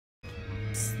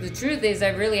The truth is,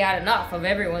 I've really had enough of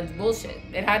everyone's bullshit.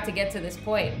 It had to get to this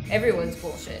point. Everyone's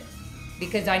bullshit.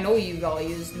 Because I know you all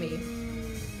used me.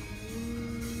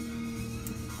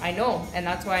 I know, and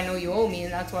that's why I know you owe me,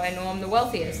 and that's why I know I'm the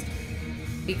wealthiest.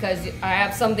 Because I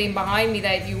have something behind me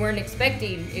that you weren't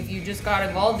expecting. If you just got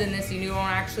involved in this, you don't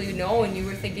actually know, and you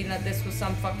were thinking that this was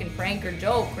some fucking prank or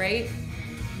joke, right?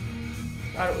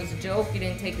 Thought it was a joke, you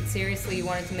didn't take it seriously, you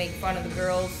wanted to make fun of the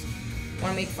girls.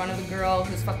 Want to make fun of the girl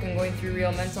who's fucking going through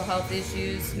real mental health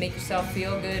issues, make yourself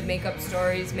feel good, make up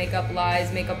stories, make up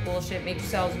lies, make up bullshit, make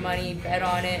yourselves money, bet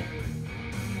on it,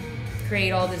 create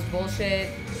all this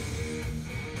bullshit.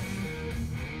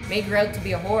 Make her out to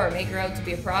be a whore, make her out to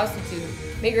be a prostitute,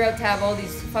 make her out to have all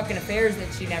these fucking affairs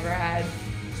that she never had.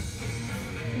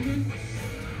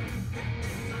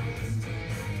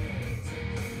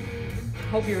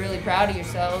 Hope you're really proud of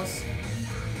yourselves.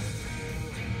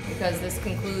 Because this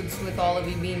concludes with all of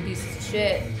you being pieces of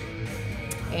shit.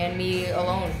 And me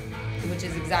alone. Which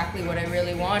is exactly what I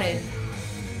really wanted.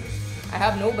 I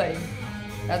have nobody.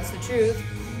 That's the truth.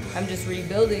 I'm just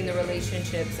rebuilding the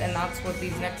relationships, and that's what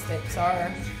these next steps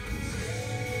are.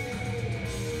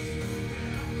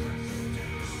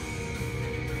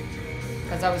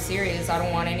 Because I was serious, I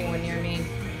don't want anyone near me.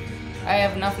 I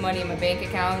have enough money in my bank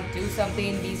account, do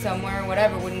something, be somewhere,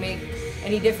 whatever. Wouldn't make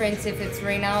any difference if it's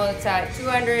right now it's at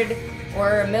 200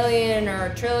 or a million or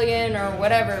a trillion or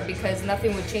whatever, because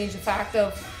nothing would change the fact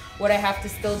of what I have to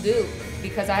still do,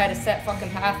 because I had a set fucking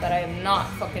path that I am not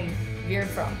fucking veered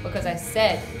from, because I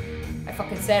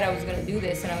fucking said I was gonna do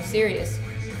this, and I was serious,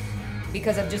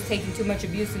 because I've just taken too much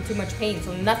abuse and too much pain.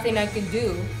 So nothing I can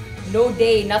do, no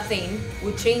day, nothing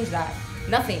would change that.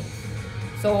 Nothing.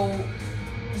 So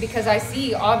because I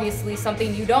see obviously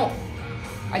something you don't.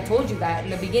 I told you that in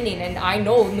the beginning, and I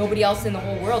know nobody else in the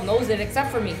whole world knows it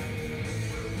except for me.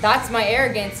 That's my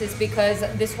arrogance, is because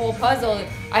this whole puzzle,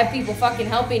 I have people fucking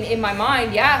helping in my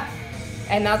mind, yeah,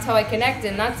 and that's how I connect,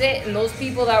 and that's it. And those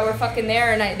people that were fucking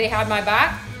there and they had my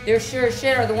back, they're sure as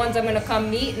shit are the ones I'm gonna come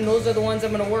meet, and those are the ones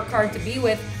I'm gonna work hard to be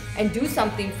with and do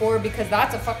something for, because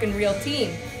that's a fucking real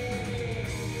team.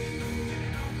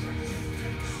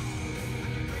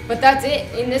 But that's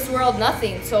it. In this world,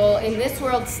 nothing. So in this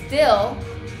world still,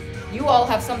 you all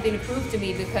have something to prove to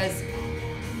me, because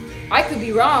I could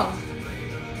be wrong.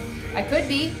 I could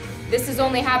be. This has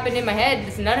only happened in my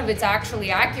head. None of it's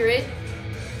actually accurate.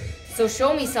 So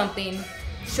show me something.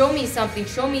 Show me something.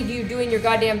 Show me you doing your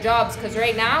goddamn jobs, because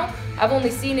right now, I've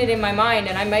only seen it in my mind,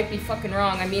 and I might be fucking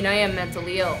wrong. I mean, I am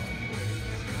mentally ill.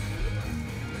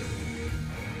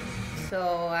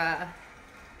 So,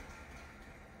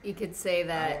 you could say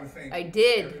that I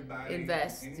did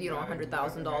invest,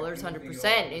 $100,000,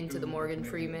 100% into the Morgan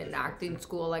Freeman acting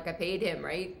school, like I paid him,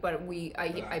 right? But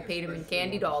I paid him in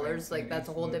candy dollars, like that's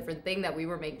a whole different thing that we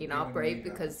were making up, right?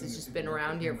 Because it's just been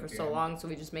around here for so long, so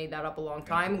we just made that up a long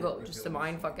time ago, just to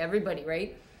mind fuck everybody,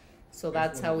 right? So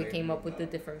that's how we came up with the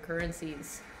different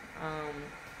currencies.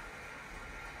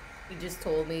 He just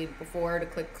told me before to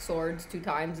click swords 2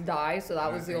 times, die. So that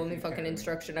was the only fucking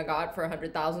instruction I got for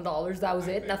 $100,000. That was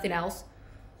it, nothing else.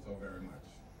 So very much.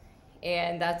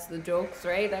 And that's the jokes,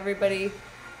 right? Everybody,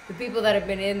 the people that have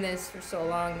been in this for so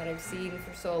long, that I've seen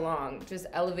for so long, just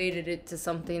elevated it to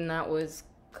something that was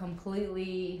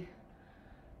completely,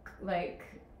 like,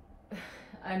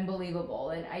 unbelievable.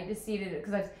 And I just seen it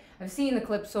because I've seen the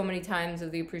clips so many times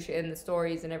of the appreciation and the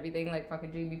stories and everything. Like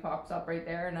fucking Jamie pops up right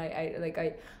there, and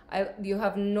I you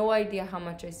have no idea how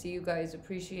much I see you guys,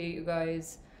 appreciate you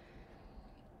guys,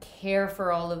 care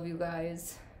for all of you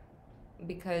guys,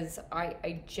 because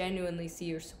I genuinely see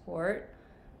your support,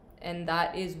 and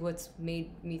that is what's made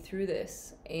me through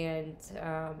this. And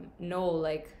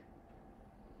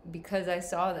because I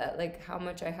saw that, like, how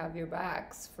much I have your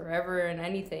backs forever and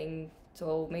anything.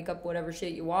 So make up whatever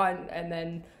shit you want, and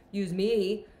then use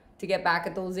me to get back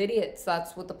at those idiots.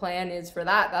 That's what the plan is for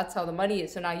that. That's how the money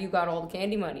is. So now you got all the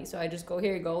candy money. So I just go,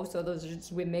 here you go. So those are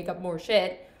just, we make up more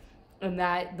shit. And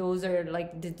those are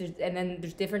like, and then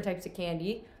there's different types of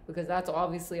candy, because that's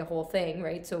obviously a whole thing,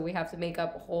 right? So we have to make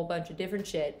up a whole bunch of different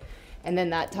shit. And then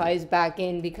that ties back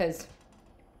in, because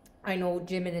I know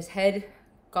Jim in his head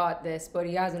got this, but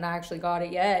he hasn't actually got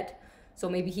it yet. So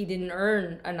maybe he didn't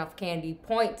earn enough candy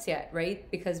points yet, right?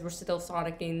 Because we're still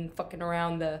sonicking fucking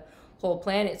around the whole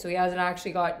planet. So he hasn't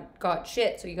actually got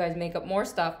shit. So you guys make up more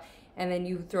stuff, and then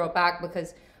you throw it back,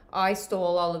 because I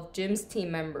stole all of Jim's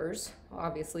team members,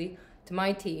 obviously, to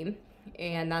my team.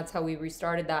 And that's how we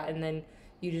restarted that. And then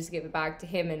you just give it back to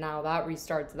him, and now that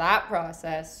restarts that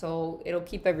process. So it'll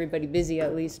keep everybody busy,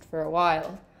 at least for a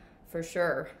while, for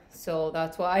sure. So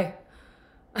that's why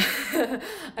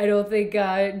I don't think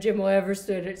Jim will ever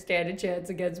stand a chance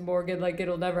against Morgan. Like,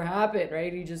 it'll never happen,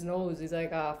 right? He just knows. He's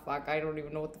like, ah, fuck, I don't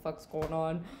even know what the fuck's going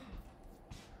on.